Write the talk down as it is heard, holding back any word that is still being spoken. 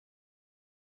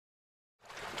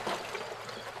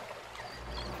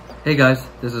Hey guys,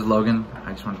 this is Logan.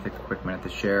 I just want to take a quick minute to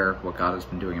share what God has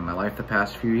been doing in my life the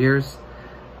past few years.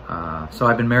 So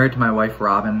I've been married to my wife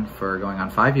Robin for going on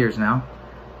 5 years now.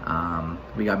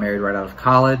 We got married right out of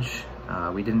college.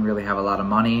 We didn't really have a lot of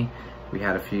money. We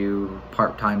had a few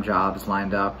part-time jobs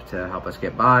lined up to help us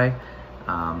get by,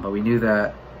 but we knew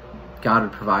that God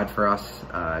would provide for us,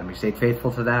 and we stayed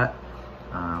faithful to that.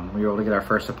 We were able to get our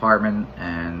first apartment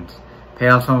and pay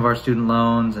off some of our student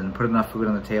loans and put enough food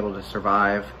on the table to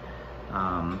survive.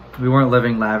 We weren't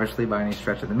living lavishly by any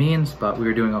stretch of the means, but we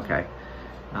were doing okay.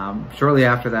 Shortly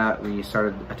after that, we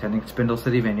started attending Spindle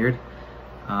City Vineyard,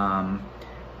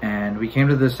 and we came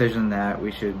to the decision that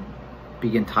we should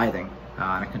begin tithing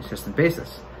on a consistent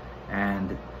basis.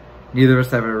 And neither of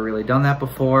us had ever really done that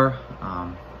before.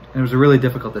 And it was a really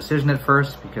difficult decision at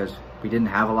first because we didn't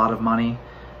have a lot of money.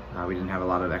 We didn't have a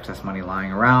lot of excess money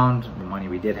lying around. The money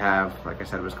we did have, like I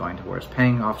said, was going towards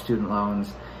paying off student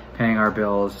loans, paying our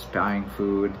bills, buying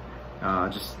food,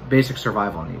 just basic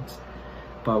survival needs.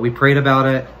 But we prayed about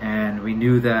it, and we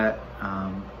knew that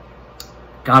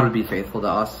God would be faithful to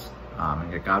us,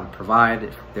 and that God would provide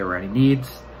if there were any needs.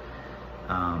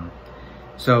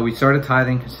 So we started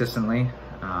tithing consistently,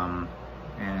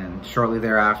 and shortly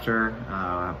thereafter,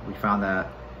 we found that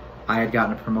I had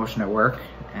gotten a promotion at work,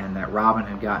 and that Robin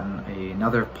had gotten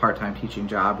another part-time teaching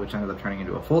job, which ended up turning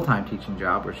into a full-time teaching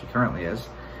job, where she currently is.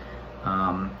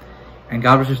 And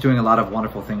God was just doing a lot of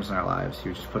wonderful things in our lives. He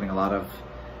was just putting a lot of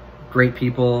great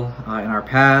people in our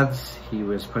paths. He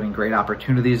was putting great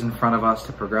opportunities in front of us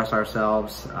to progress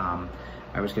ourselves.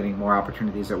 I was getting more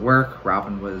opportunities at work.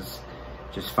 Robin was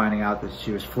just finding out that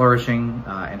she was flourishing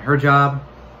in her job.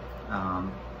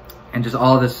 And just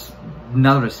all of this,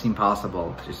 none of it seemed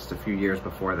possible just a few years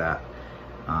before that.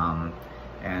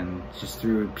 And just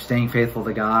through staying faithful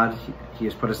to God, He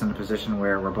has put us in a position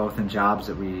where we're both in jobs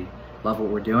that we love what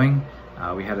we're doing.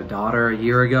 We had a daughter a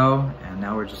year ago, and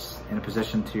now we're just in a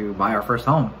position to buy our first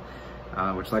home,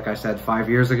 which, like I said, 5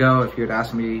 years ago, if you had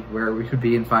asked me where we could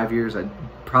be in 5 years, I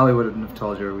probably wouldn't have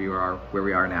told you where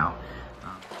we are now.